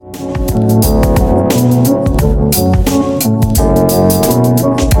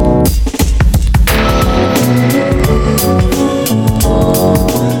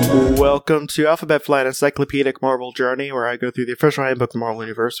to Alphabet Flight Encyclopedic Marvel Journey, where I go through the official handbook of the Marvel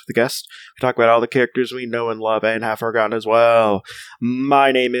Universe with a guest. We talk about all the characters we know and love and have forgotten as well.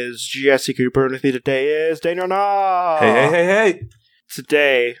 My name is Jesse Cooper, and with me today is Daniel Na. Hey.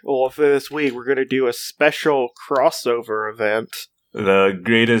 Today, well, for this week, we're going to do a special crossover event. The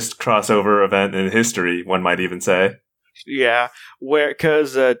greatest crossover event in history, one might even say. Yeah,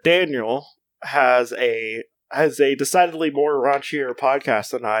 because Daniel has a decidedly more raunchier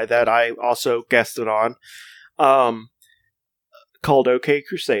podcast than I that I also guested on, called OK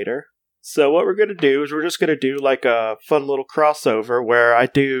Crusader. So what we're going to do is we're just going to do like a fun little crossover where I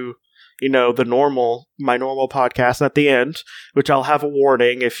do, my normal podcast at the end, which I'll have a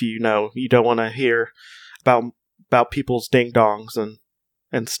warning if you don't want to hear about people's ding-dongs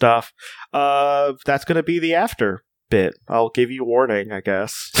and stuff. That's going to be the after bit. I'll give you a warning, I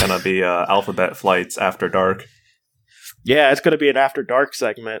guess. It's gonna be Alphabet Flights After Dark. Yeah, it's gonna be an After Dark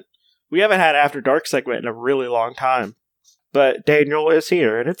segment. We haven't had an After Dark segment in a really long time. But Daniel is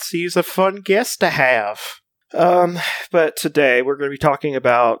here, and he's a fun guest to have. But today we're going to be talking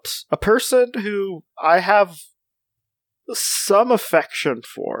about a person who I have some affection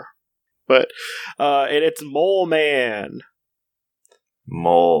for. And it's Mole Man.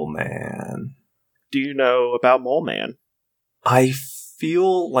 Mole Man. Do you know about Mole Man? I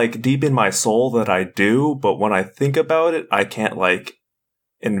feel like deep in my soul that I do, but when I think about it, I can't,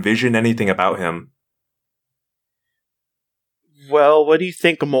 envision anything about him. Well, what do you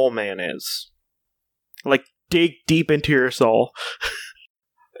think a Mole Man is? Dig deep into your soul.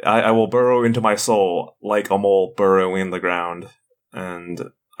 I will burrow into my soul like a mole burrowing in the ground,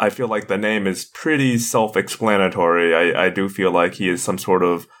 and I feel like the name is pretty self-explanatory. I do feel like he is some sort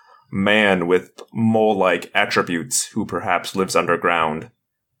of man with mole-like attributes who perhaps lives underground.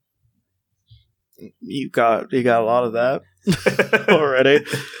 You got a lot of that already.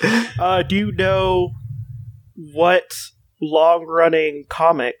 Do you know what long-running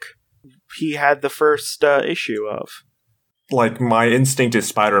comic he had the first issue of? My instinct is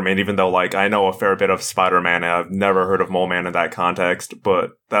Spider-Man, even though, I know a fair bit of Spider-Man, and I've never heard of Mole Man in that context,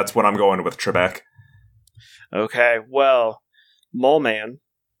 but that's what I'm going with, Trebek. Okay, well, Mole Man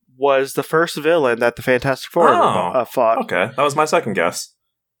was the first villain that the Fantastic Four fought. Okay, that was my second guess.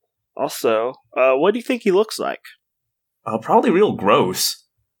 Also, what do you think he looks like? Probably real gross.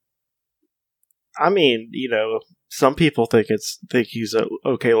 I mean, some people think he's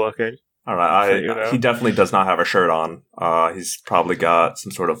okay looking. All right, he definitely does not have a shirt on. He's probably got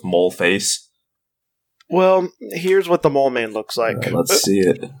some sort of mole face. Well, here's what the Mole Man looks like. Let's see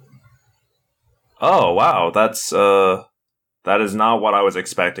it. Oh, wow, that is not what I was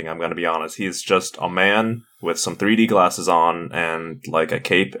expecting, I'm going to be honest. He's just a man with some 3D glasses on and, a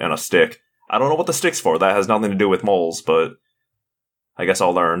cape and a stick. I don't know what the stick's for. That has nothing to do with moles, but I guess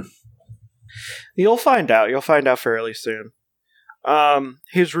I'll learn. You'll find out. You'll find out fairly soon.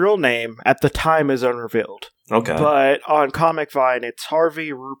 His real name at the time is unrevealed. Okay. But on Comic Vine, it's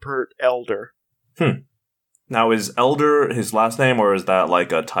Harvey Rupert Elder. Now, is Elder his last name, or is that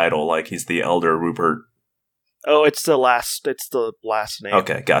a title? He's the Elder Rupert? Oh, it's the last name.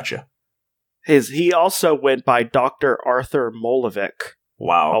 Okay, gotcha. He also went by Dr. Arthur Molovic.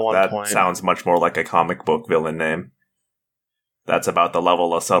 Wow, that sounds much more like a comic book villain name. That's about the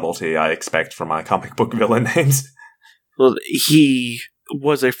level of subtlety I expect from my comic book villain names. Well, he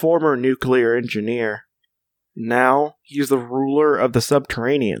was a former nuclear engineer. Now, he's the ruler of the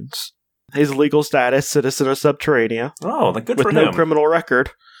Subterraneans. His legal status, citizen of Subterranea. Oh, good for him. With no criminal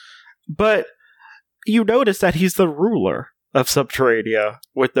record. But you notice that he's the ruler of Subterranea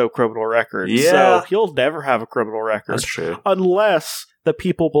with no criminal record. Yeah. So he'll never have a criminal record. That's true. Unless the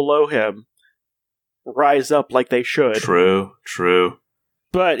people below him rise up like they should. True.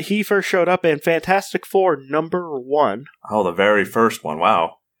 But he first showed up in Fantastic Four #1. Oh, the very first one.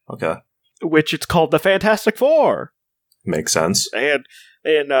 Wow. Okay. Which it's called the Fantastic Four. Makes sense. And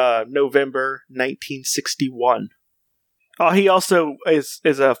in November 1961. He also is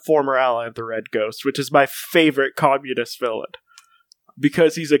a former ally of the Red Ghost, which is my favorite communist villain.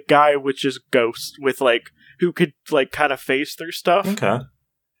 Because he's a guy with just ghosts with who could kind of phase through stuff. Okay.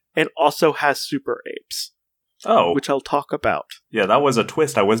 And also has super apes. Oh. Which I'll talk about. Yeah, that was a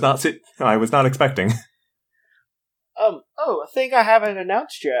twist I was not expecting. A thing I haven't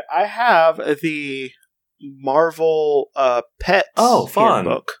announced yet. I have the Marvel Pets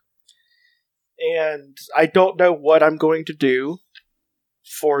handbook. And I don't know what I'm going to do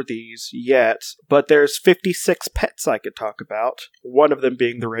for these yet, but there's 56 pets I could talk about, one of them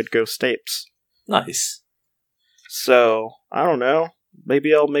being the Red Ghost apes. Nice. So, I don't know.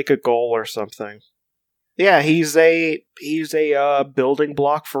 Maybe I'll make a goal or something. Yeah, he's a building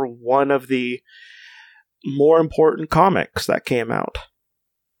block for one of the more important comics that came out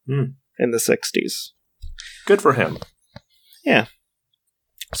in the 60s. Good for him. Yeah.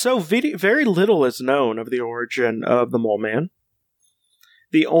 So very little is known of the origin of the Mole Man.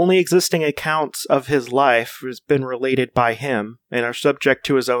 The only existing accounts of his life has been related by him and are subject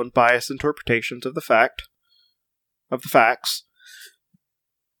to his own biased interpretations of the facts.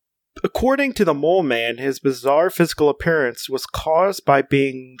 According to the Mole Man, his bizarre physical appearance was caused by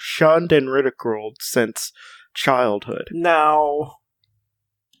being shunned and ridiculed since childhood. Now,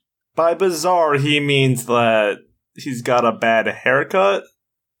 by bizarre, he means that he's got a bad haircut?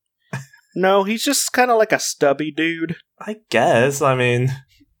 No, he's just kind of like a stubby dude. I guess, I mean...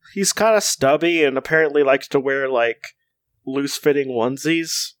 He's kind of stubby and apparently likes to wear, like, loose-fitting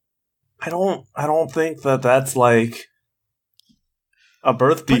onesies. I don't think that that's, like, a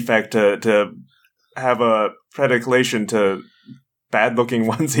birth defect to have a predilection to bad-looking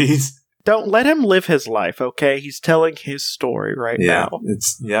onesies. Don't let him live his life, okay? He's telling his story now.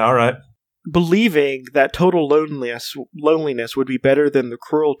 Yeah, alright. Believing that total loneliness would be better than the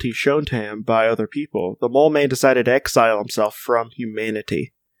cruelty shown to him by other people, the Mole Man decided to exile himself from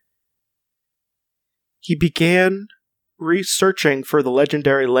humanity. He began researching for the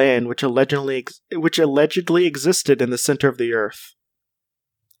legendary land which allegedly existed in the center of the earth.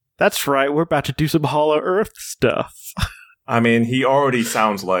 That's right, we're about to do some Hollow Earth stuff. I mean, he already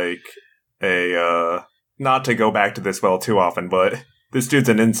sounds like a, not to go back to this well too often, but... This dude's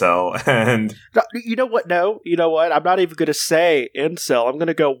an incel, and... You know what? No. You know what? I'm not even going to say incel. I'm going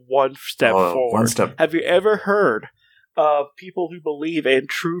to go one step forward. One step. Have you ever heard of people who believe in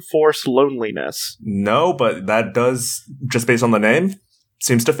true forced loneliness? No, but that does, just based on the name,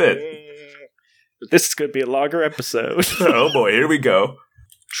 seems to fit. This is going to be a longer episode. Oh boy, here we go.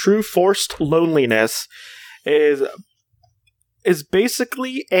 True forced loneliness is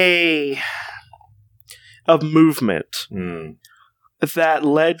basically a movement. That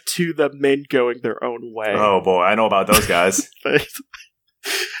led to the men going their own way. Oh boy, I know about those guys.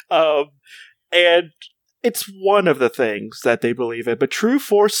 And it's one of the things that they believe in. But true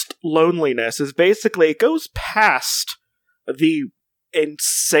forced loneliness is basically, it goes past the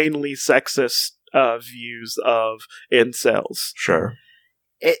insanely sexist views of incels. Sure.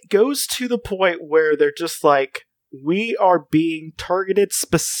 It goes to the point where they're just like, we are being targeted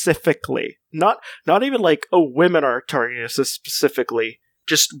specifically. Not even like, oh, women are targeting us specifically.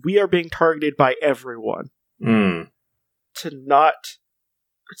 Just, we are being targeted by everyone. To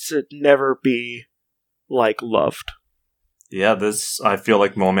never be, like, loved. Yeah, I feel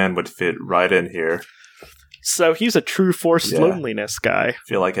like Mole Man would fit right in here. So he's a true forced loneliness guy. I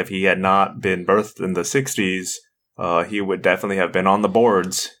feel like if he had not been birthed in the 60s, he would definitely have been on the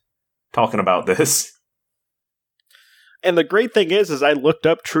boards talking about this. And the great thing is I looked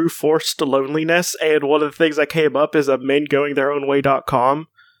up true forced loneliness, and one of the things that came up is a mengoingtheirownway.com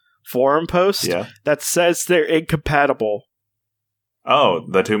forum post that says they're incompatible. Oh,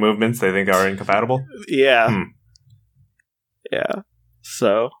 the two movements they think are incompatible? Yeah. Yeah.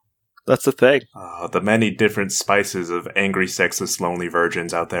 So, that's the thing. The many different spices of angry, sexist, lonely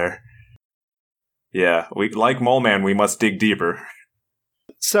virgins out there. Yeah, like Mole Man, we must dig deeper.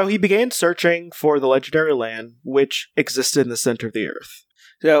 So he began searching for the legendary land which existed in the center of the earth.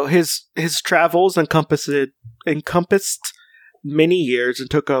 So his travels encompassed many years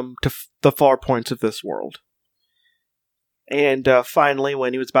and took him to the far points of this world. And finally,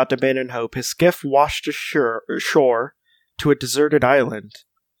 when he was about to abandon hope, his skiff washed ashore to a deserted island,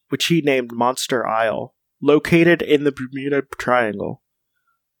 which he named Monster Isle, located in the Bermuda Triangle.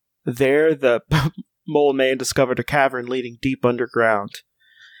 There, the Mole Man discovered a cavern leading deep underground.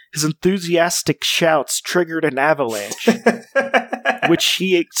 His enthusiastic shouts triggered an avalanche, which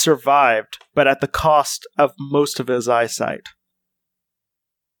he survived, but at the cost of most of his eyesight.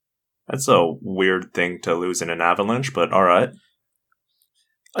 That's a weird thing to lose in an avalanche, but alright.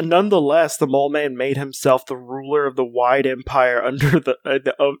 Nonetheless, the Mole Man made himself the ruler of the wide empire under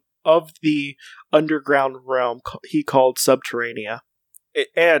of the underground realm he called Subterranea.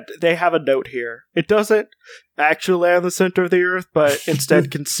 And they have a note here. It doesn't actually lay on the center of the Earth, but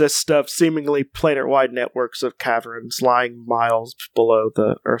instead consists of seemingly planet-wide networks of caverns lying miles below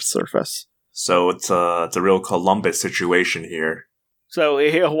the Earth's surface. So it's a real Columbus situation here. So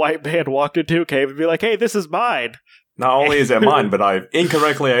a white man walked into a cave and be like, hey, this is mine! Not only is it mine, but I've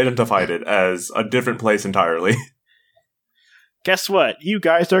incorrectly identified it as a different place entirely. Guess what? You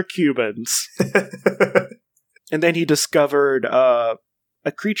guys are Cubans. And then he discovered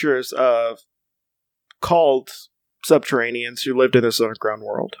creatures called Subterraneans who lived in this underground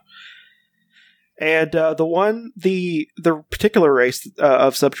world. And the particular race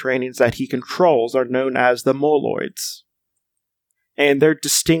of subterraneans that he controls are known as the Moloids. And they're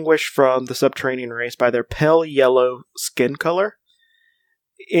distinguished from the subterranean race by their pale yellow skin color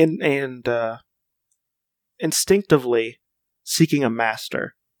and instinctively seeking a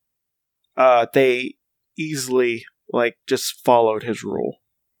master. They easily just followed his rule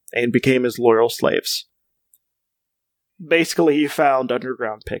and became his loyal slaves. Basically, he found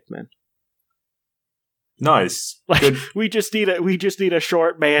underground pigmen. Nice. We just need a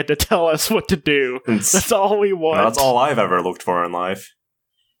short man to tell us what to do. That's all we want. That's all I've ever looked for in life.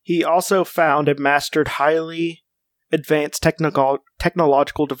 He also found and mastered highly advanced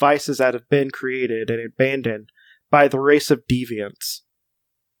technological devices that have been created and abandoned by the race of deviants,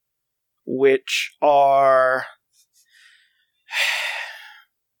 which are...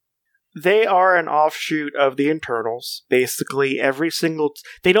 They are an offshoot of the Internals. Basically,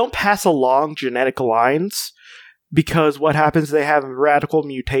 they don't pass along genetic lines, because what happens, they have radical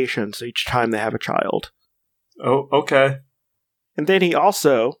mutations each time they have a child. Oh, okay. And then he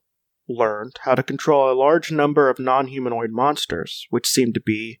also learned how to control a large number of non-humanoid monsters, which seem to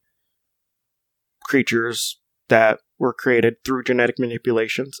be creatures that were created through genetic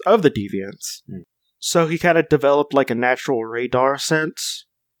manipulations of the deviants. So he kind of developed a natural radar sense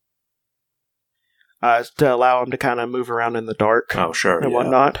to allow him to kind of move around in the dark. Oh, sure, and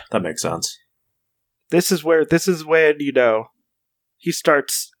whatnot. That makes sense. This is when, he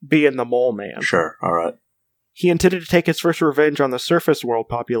starts being the mole man. Sure, alright. He intended to take his first revenge on the surface world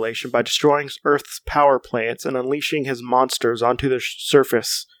population by destroying Earth's power plants and unleashing his monsters onto the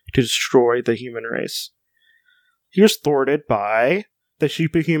surface to destroy the human race. He was thwarted by the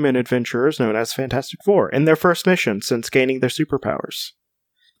superhuman adventurers known as Fantastic Four in their first mission since gaining their superpowers.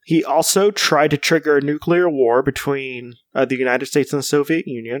 He also tried to trigger a nuclear war between the United States and the Soviet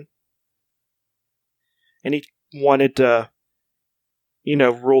Union. And he wanted to,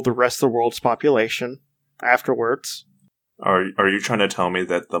 rule the rest of the world's population afterwards. Are you trying to tell me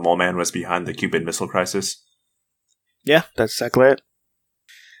that the Mole Man was behind the Cuban Missile Crisis? Yeah, that's exactly it.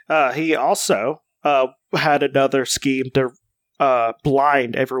 He also had another scheme to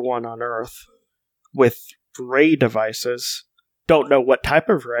blind everyone on Earth with ray devices. Don't know what type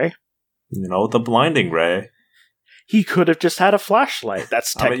of ray. The blinding ray. He could have just had a flashlight.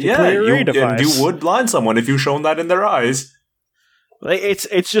 That's technically a ray device. And you would blind someone if you shone that in their eyes.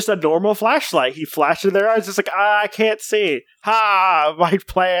 It's just a normal flashlight. He flashed in their eyes. It's I can't see. Ha! My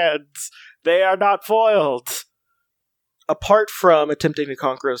plans. They are not foiled. Apart from attempting to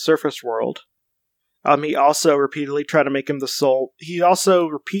conquer the surface world, he also repeatedly tried to make him the soul. He also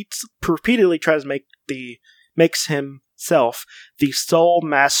repeatedly tries to makes himself the sole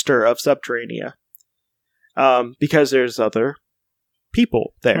master of Subterranea. Because there's other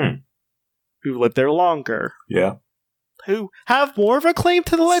people there who live there longer. Yeah. Who have more of a claim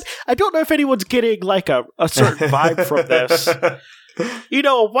to the land. I don't know if anyone's getting a certain vibe from this.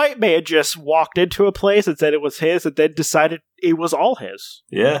 A white man just walked into a place and said it was his and then decided it was all his.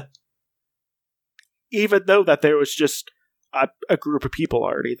 Yeah. Even though that there was just a group of people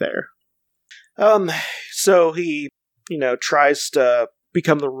already there. So he, tries to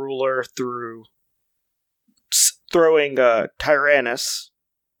become the ruler through throwing Tyrannus,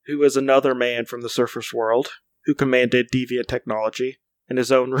 who is another man from the surface world, who commanded deviant technology in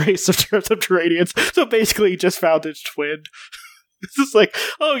his own race of Subterraneans. So basically he just found his twin. It's just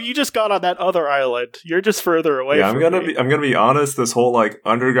you just got on that other island. You're just further away from me. I'm gonna be honest, this whole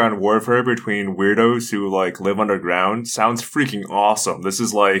underground warfare between weirdos who live underground sounds freaking awesome. This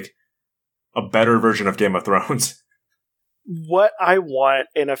is a better version of Game of Thrones. What I want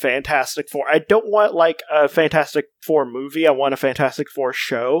in a Fantastic Four, I don't want a Fantastic Four movie, I want a Fantastic Four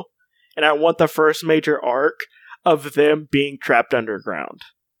show, and I want the first major arc of them being trapped underground.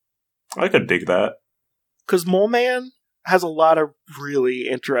 I could dig that. Because Mole Man has a lot of really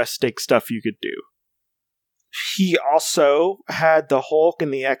interesting stuff you could do. He also had the Hulk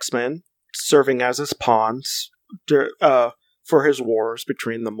and the X-Men serving as his pawns for his wars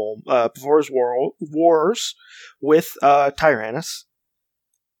between wars with Tyrannus.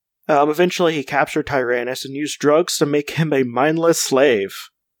 Eventually, he captured Tyrannus and used drugs to make him a mindless slave.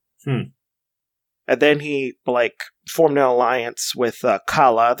 And then he formed an alliance with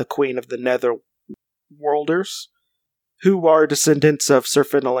Kala, the queen of the Netherworlders, who are descendants of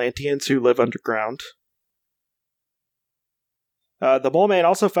Serpent Atlanteans who live underground. The Mole Man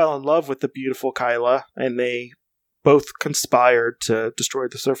also fell in love with the beautiful Kyla, and they both conspired to destroy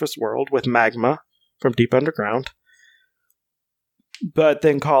the surface world with magma from deep underground. But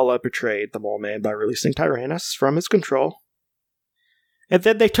then Kala betrayed the Mole Man by releasing Tyrannus from his control. And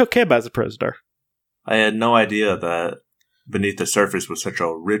then they took him as a prisoner. I had no idea that beneath the surface was such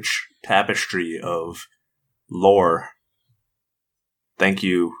a rich tapestry of lore. Thank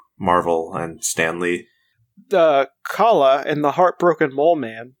you, Marvel and Stan Lee. The Kala and the heartbroken mole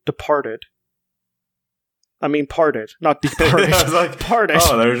man departed. I mean, parted, not departed. I was like, parted.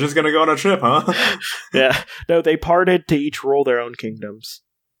 Oh, they're just gonna go on a trip, huh? Yeah. No, they parted to each rule their own kingdoms.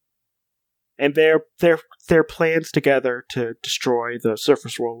 And their plans together to destroy the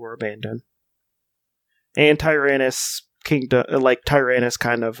surface world were abandoned. And Tyrannus kind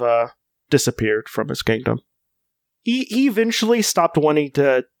of disappeared from his kingdom. He eventually stopped wanting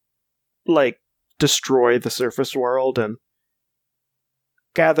to destroy the surface world and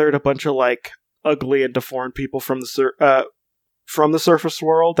gathered a bunch of ugly and deformed people from the surface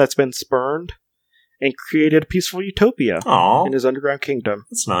world that's been spurned and created a peaceful utopia in his underground kingdom.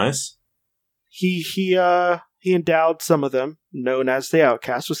 That's nice. He endowed some of them, known as the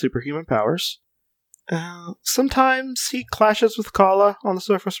Outcasts, with superhuman powers. Sometimes he clashes with Kala on the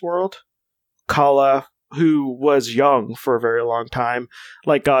surface world. Kala, who was young for a very long time,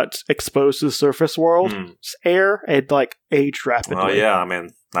 got exposed to the surface world's air and aged rapidly. Oh yeah, I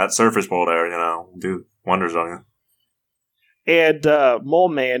mean that surface world air, do wonders on you. And Mole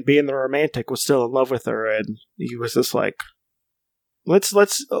Man, being the romantic, was still in love with her, and he was just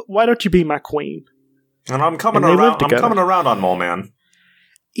let's why don't you be my queen? And I'm coming around. I'm coming around on Mole Man.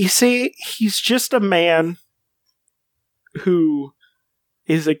 You see, he's just a man who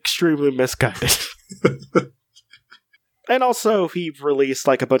is extremely misguided. And also, he released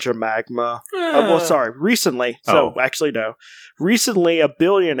a bunch of magma. Recently. So, actually, no. Recently, a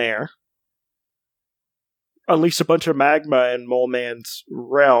billionaire unleashed a bunch of magma in Mole Man's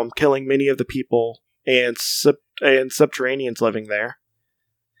realm, killing many of the people and subterraneans living there.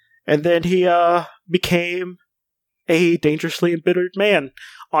 And then he became a dangerously embittered man.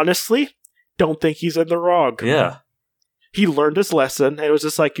 Honestly, don't think he's in the wrong. Yeah. He learned his lesson, and it was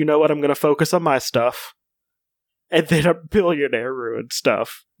just you know what, I'm going to focus on my stuff. And then a billionaire ruined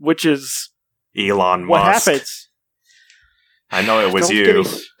stuff, which is Elon Musk. What happens. I know it was you.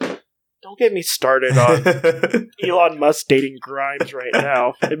 Don't get me started on Elon Musk dating Grimes right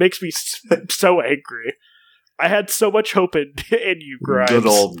now. It makes me so angry. I had so much hope in you, Grimes. Good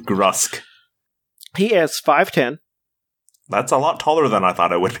old Grusk. He is 5'10". That's a lot taller than I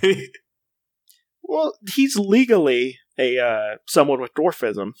thought it would be. Well, he's legally someone with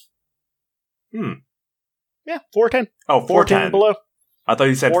dwarfism. Yeah, 4'10". Oh, 4'10". below. I thought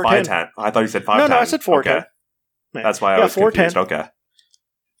you said 5'10". I thought you said 5'10". No, I said 4'10". Okay. That's why I was 4'10". confused. Okay.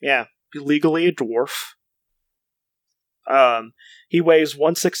 Yeah, legally a dwarf. He weighs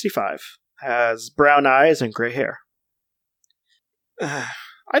 165, has brown eyes and gray hair.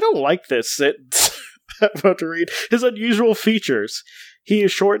 I don't like this sentence I'm about to read. His unusual features. He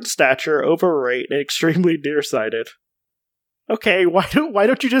is short in stature, overweight, and extremely nearsighted. Okay, why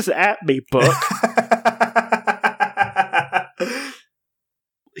don't you just at me, book?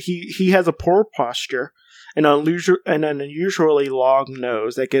 He has a poor posture, an unusually long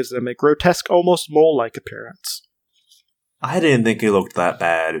nose that gives him a grotesque, almost mole-like appearance. I didn't think he looked that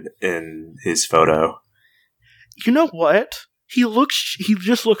bad in his photo. You know what? He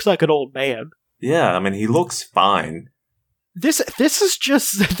just looks like an old man. Yeah, I mean, he looks fine. This is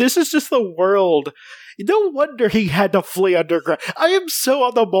just the world. No wonder he had to flee underground. I am so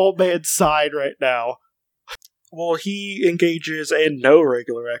on the Mole Man's side right now. Well, he engages in no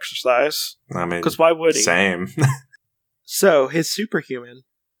regular exercise. I mean, because why would he? Same. So his superhuman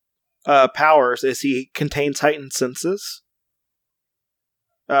powers is he contains heightened senses.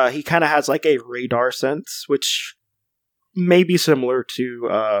 He kind of has a radar sense, which may be similar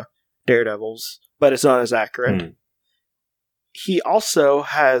to Daredevil's, but it's not as accurate. He also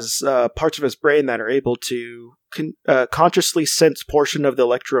has parts of his brain that are able to consciously sense portion of the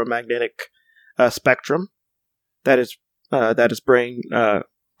electromagnetic spectrum that his brain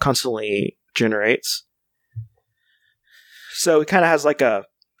constantly generates. So he kind of has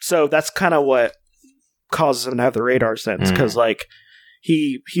so that's kind of what causes him to have the radar sense, because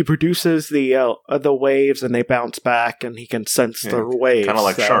he produces the waves and they bounce back, and he can sense the waves. Kind of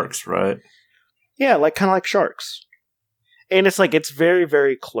like sharks, right? Yeah, kind of like sharks. And it's very,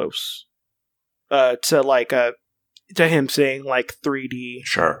 very close to him seeing 3D,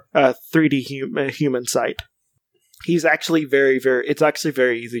 sure, 3D human sight. He's actually it's actually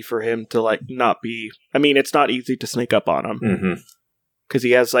very easy for him to not be. I mean, it's not easy to sneak up on him because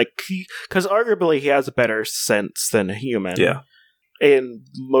he has because arguably he has a better sense than a human. Yeah, in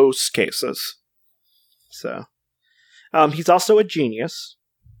most cases. So, he's also a genius.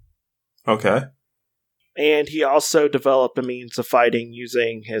 Okay. And he also developed a means of fighting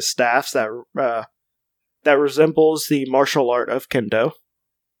using his staffs that that resembles the martial art of kendo.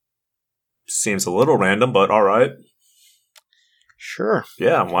 Seems a little random, but alright. Sure.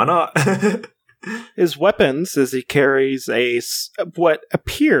 Yeah, why not? His weapons is he carries what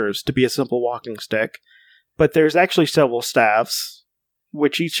appears to be a simple walking stick, but there's actually several staves,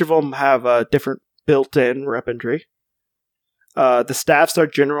 which each of them have a different built-in weaponry. The staffs are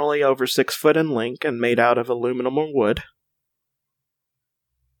generally over 6 foot in length and made out of aluminum or wood.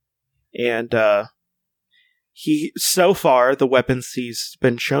 And so far, the weapons he's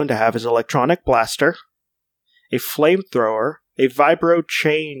been shown to have is electronic blaster, a flamethrower, a vibro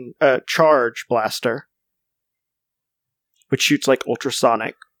chain charge blaster, which shoots like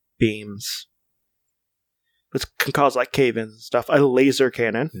ultrasonic beams, which can cause like cave-ins and stuff, a laser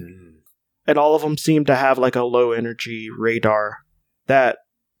cannon, and all of them seem to have like a low energy radar that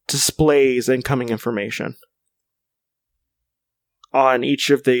displays incoming information. On each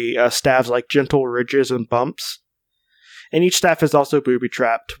of the staffs, like gentle ridges and bumps. And each staff is also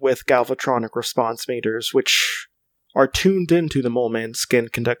booby-trapped with galvatronic response meters, which are tuned into the Mole Man's skin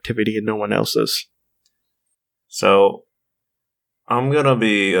conductivity and no one else's. So, I'm gonna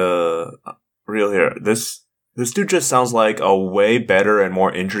be real here. This dude just sounds like a way better and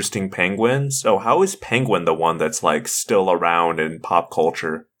more interesting Penguin. So how is Penguin the one that's like still around in pop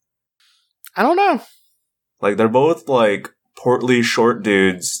culture? I don't know. Like, they're both like portly short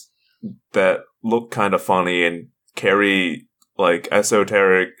dudes that look kind of funny and carry like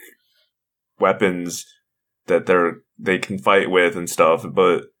esoteric weapons that they can fight with and stuff,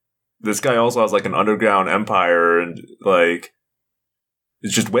 but this guy also has like an underground empire and like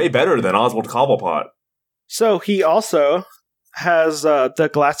it's just way better than Oswald Cobblepot. So he also has the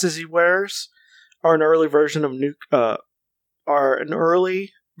glasses he wears are an early version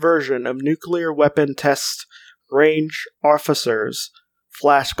of nuclear weapon test range officers'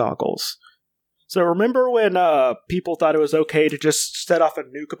 flash goggles. So remember when people thought it was okay to just set off a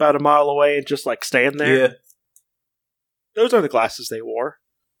nuke about a mile away and just like stand there? Yeah. Those are the glasses they wore.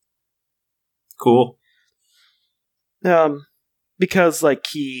 Cool. Because like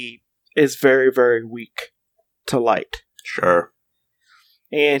he is very, very weak to light. Sure.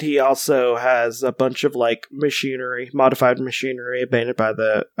 And he also has a bunch of like machinery, modified machinery abandoned by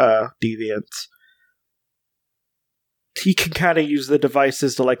the deviants. He can kind of use the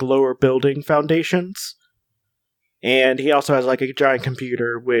devices to like lower building foundations. And he also has like a giant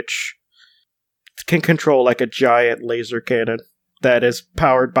computer which can control like a giant laser cannon that is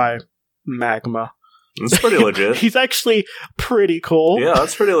powered by magma. That's pretty legit. He's actually pretty cool. Yeah,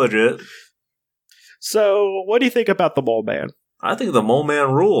 that's pretty legit. So, what do you think about the Mole Man? I think the Mole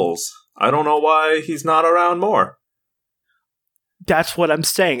Man rules. I don't know why he's not around more. That's what I'm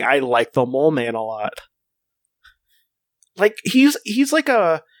saying. I like the Mole Man a lot. Like he's like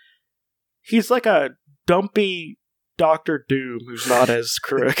a dumpy Doctor Doom who's not as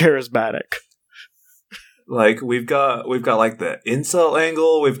charismatic. Like we've got like the incel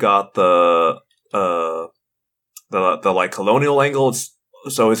angle, we've got the like colonial angle.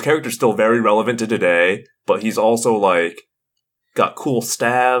 So his character's still very relevant to today, but he's also like got cool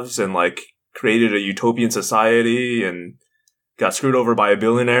staves and like created a utopian society and got screwed over by a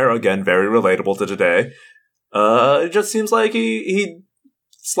billionaire. Again, very relatable to today. It just seems like he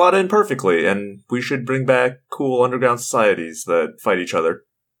slot in perfectly, and we should bring back cool underground societies that fight each other.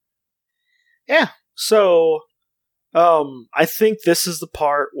 Yeah. So, I think this is the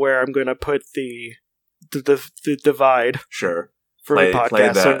part where I'm going to put the divide. Sure. For the podcast. Play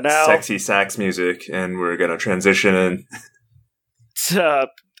that so now, sexy sax music, and we're going to transition in to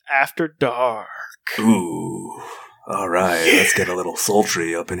After Dark. Ooh. All right. Yeah. Let's get a little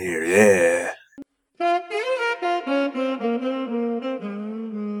sultry up in here. Yeah.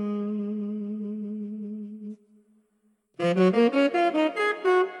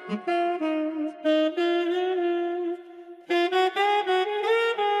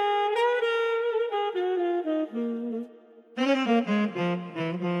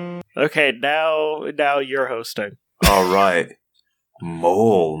 Okay, now you're hosting. All right.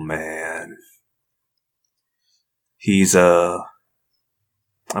 Mole Man. He's a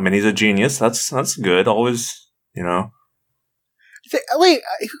genius. That's good. Always, you know. Wait,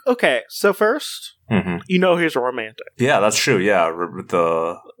 okay. So first, you know he's romantic. Yeah, that's true. Yeah, with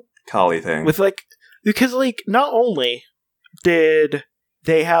the Kali thing. Because not only did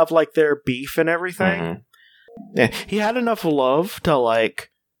they have like their beef and everything, yeah, he had enough love to like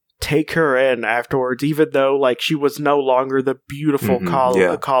take her in afterwards, even though like she was no longer the beautiful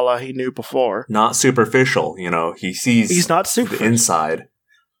Kala, the Kala he knew before. Not superficial, you know. He's not superficial. The inside.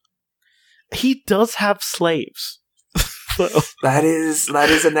 He does have slaves. That is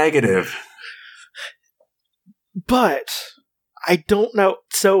a negative. But I don't know.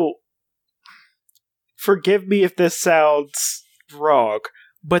 So, forgive me if this sounds wrong,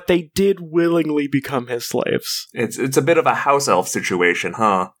 but they did willingly become his slaves. It's a bit of a house elf situation,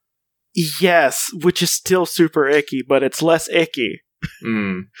 huh? Yes, which is still super icky, but it's less icky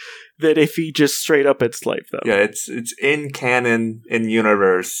Mm. than if he just straight up enslaved them. Yeah, it's in canon, in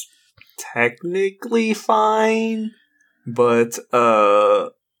universe, technically fine, but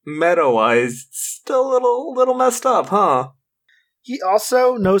meta-wise, still a little messed up, huh? He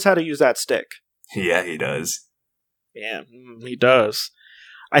also knows how to use that stick. Yeah, he does. Yeah, he does.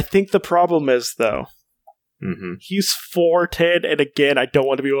 I think the problem is, though, Mm-hmm. he's 4'10", and again, I don't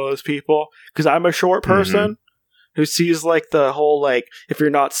want to be one of those people, because I'm a short person who sees, like, the whole, like, if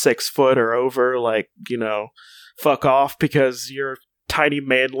you're not 6 foot or over, like, you know, fuck off because you're a tiny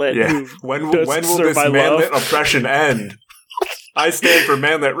manlet Yeah. who When will doesn't this deserve my manlet love. oppression end? I stand for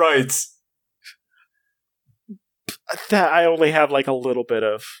manlet rights. That I only have, like, a little bit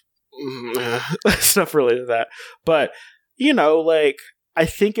of stuff related to that. But, you know, like, I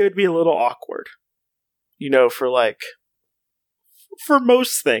think it would be a little awkward. You know, for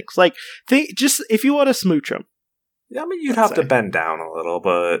most things. Like, just, if you want to smooch him. Yeah, I mean, you'd Let's have to say. bend down a little,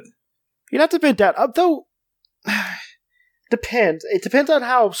 but... You'd have to bend down. Though, depends. It depends on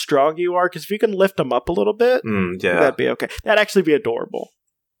how strong you are, because if you can lift him up a little bit, yeah. that'd be okay. That'd actually be adorable.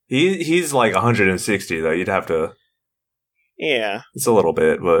 He's like 160, though. You'd have to... Yeah. It's a little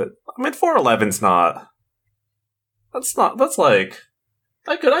bit, but... I mean, 4'11's not... That's like...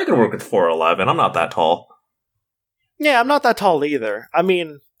 I could work with 4'11. I'm not that tall. Yeah, I'm not that tall either. I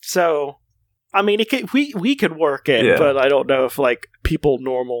mean, we could work it, Yeah. but I don't know if, like, people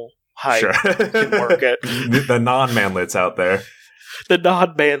normal height Sure. can work it. The non-manlets out there. The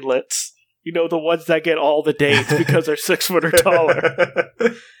non-manlets. You know, the ones that get all the dates because they're 6 foot or taller.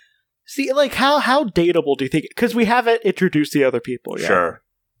 See, like, how dateable do you think? Because we haven't introduced the other people yet. Sure.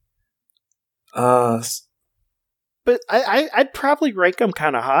 But I'd probably rank him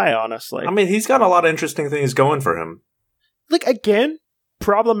kind of high, honestly. I mean, he's got a lot of interesting things going for him. Like, again,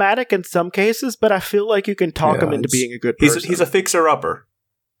 problematic in some cases, but I feel like you can talk him into being a good person. He's a fixer-upper.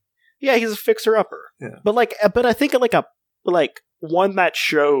 Yeah, he's a fixer-upper. Yeah. But I think like one that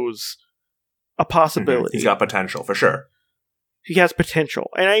shows a possibility. He's got potential, for sure. He has potential.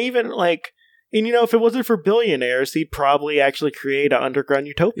 And I even, like... And, you know, if it wasn't for billionaires, he'd probably actually create an underground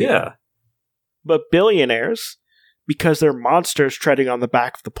utopia. Yeah. But billionaires, because they're monsters treading on the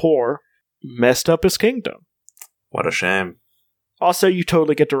back of the poor, messed up his kingdom. What a shame. Also, you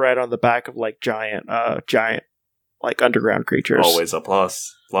totally get to ride on the back of, like, giant, like, underground creatures. Always a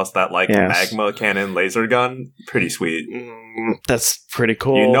plus. Plus that, like, Yes. magma cannon laser gun. Pretty sweet. That's pretty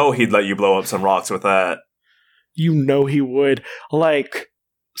cool. You know he'd let you blow up some rocks with that. You know he would. Like,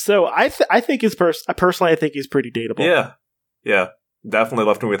 so I think personally, I think he's pretty dateable. Yeah. Yeah. Definitely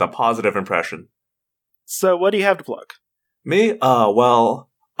left me with a positive impression. So what do you have to plug? Me? Well,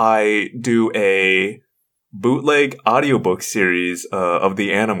 I do a bootleg audiobook series of the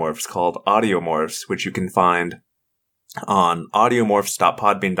Animorphs called Audiomorphs, which you can find on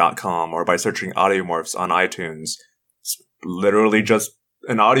audiomorphs.podbean.com or by searching Audiomorphs on iTunes. It's literally just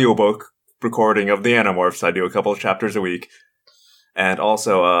an audiobook recording of the Animorphs. I do a couple of chapters a week. And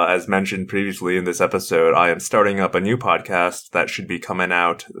also, as mentioned previously in this episode, I am starting up a new podcast that should be coming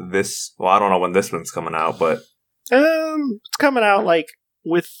out I don't know when this one's coming out, but... It's coming out, like,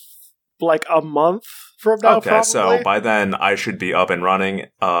 with, like, a month from now, okay, probably. so by then I should be up and running.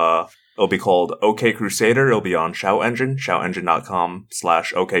 It'll be called OK Crusader. It'll be on Shout Engine,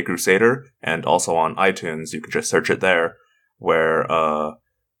 shoutengine.com/OK Crusader, and also on iTunes. You can just search it there, where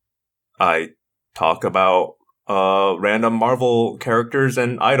I talk about random Marvel characters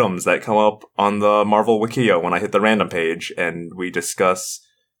and items that come up on the Marvel Wikia when I hit the random page, and we discuss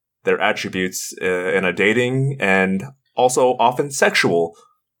their attributes in a dating and also often sexual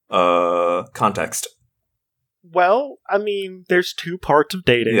context. Well, I mean, there's 2 parts of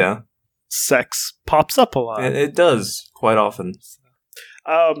dating. Yeah. Sex pops up a lot. It does quite often.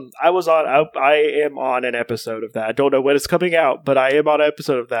 I am on an episode of that. I don't know when it's coming out, but I am on an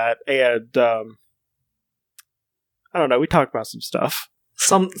episode of that, and I don't know, we talked about some stuff.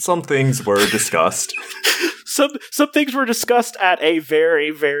 Some things were discussed. Some things were discussed at a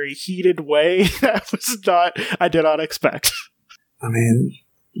very, very heated way that I did not expect. I mean,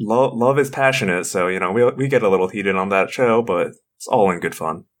 love is passionate, so, you know, we get a little heated on that show, but it's all in good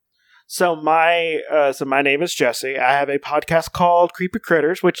fun. So my name is Jesse. I have a podcast called Creepy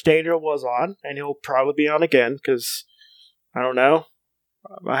Critters, which Daniel was on, and he'll probably be on again, because, I don't know,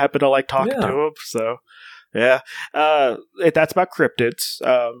 I happen to like talking to him, so... Yeah. That's about cryptids.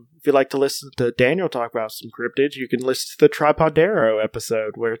 If you'd like to listen to Daniel talk about some cryptids, you can listen to the Tripodero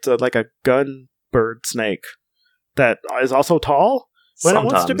episode where it's like a gun bird snake that is also tall when it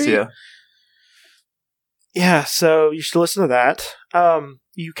wants to be. Yeah. Yeah, so you should listen to that.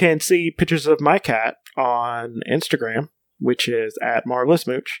 You can see pictures of my cat on Instagram, which is at Marvelous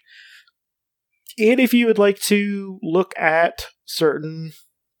Mooch. And if you would like to look at certain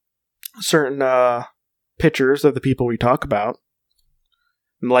pictures of the people we talk about,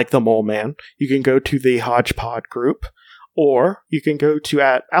 like the Mole Man, you can go to the Hodgepod group, or you can go to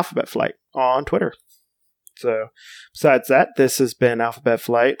at Alphabet Flight on Twitter. So, besides that, this has been Alphabet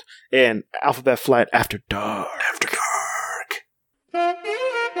Flight and Alphabet Flight After Dark. After Dark.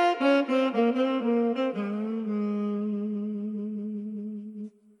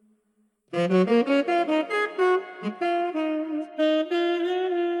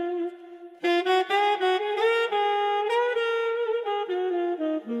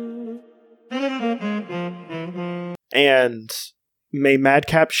 And may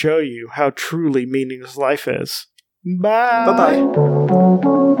Madcap show you how truly meaningless life is. Bye.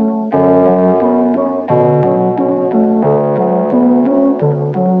 Bye-bye.